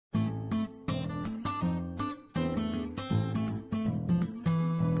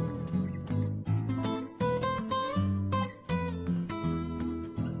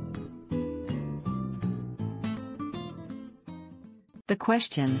The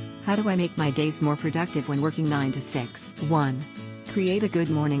question, how do I make my days more productive when working 9 to 6? 1. Create a good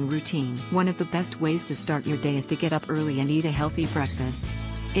morning routine. One of the best ways to start your day is to get up early and eat a healthy breakfast.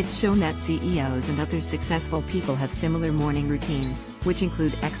 It's shown that CEOs and other successful people have similar morning routines, which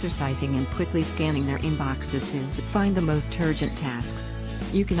include exercising and quickly scanning their inboxes to find the most urgent tasks.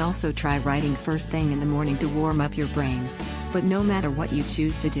 You can also try writing first thing in the morning to warm up your brain. But no matter what you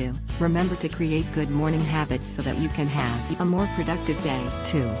choose to do, remember to create good morning habits so that you can have a more productive day.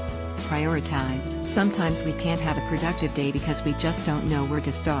 2. Prioritize. Sometimes we can't have a productive day because we just don't know where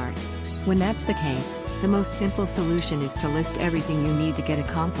to start. When that's the case, the most simple solution is to list everything you need to get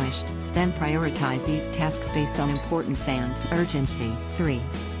accomplished, then prioritize these tasks based on importance and urgency. 3.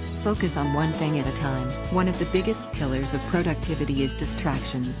 Focus on one thing at a time. One of the biggest killers of productivity is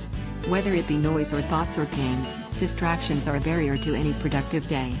distractions. Whether it be noise or thoughts or games, distractions are a barrier to any productive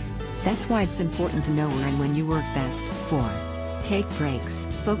day. That's why it's important to know where and when you work best. 4. Take breaks.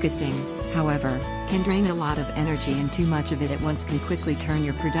 Focusing, however, can drain a lot of energy, and too much of it at once can quickly turn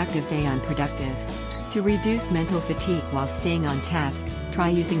your productive day unproductive. To reduce mental fatigue while staying on task, try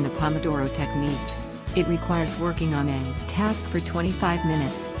using the Pomodoro technique. It requires working on a task for 25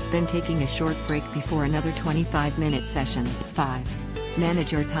 minutes, then taking a short break before another 25-minute session. 5.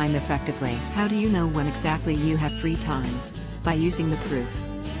 Manage your time effectively. How do you know when exactly you have free time? By using the Proof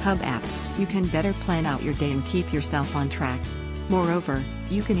Hub app, you can better plan out your day and keep yourself on track. Moreover,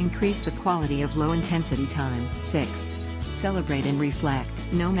 you can increase the quality of low-intensity time. 6. Celebrate and reflect.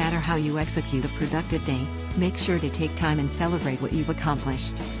 No matter how you execute a productive day, make sure to take time and celebrate what you've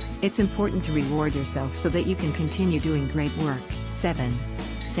accomplished. It's important to reward yourself so that you can continue doing great work. 7.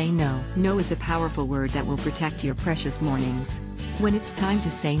 Say no. No is a powerful word that will protect your precious mornings. When it's time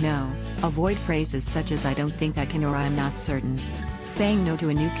to say no, avoid phrases such as "I don't think I can" or "I'm not certain." Saying no to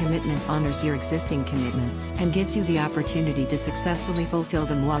a new commitment honors your existing commitments and gives you the opportunity to successfully fulfill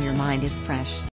them while your mind is fresh.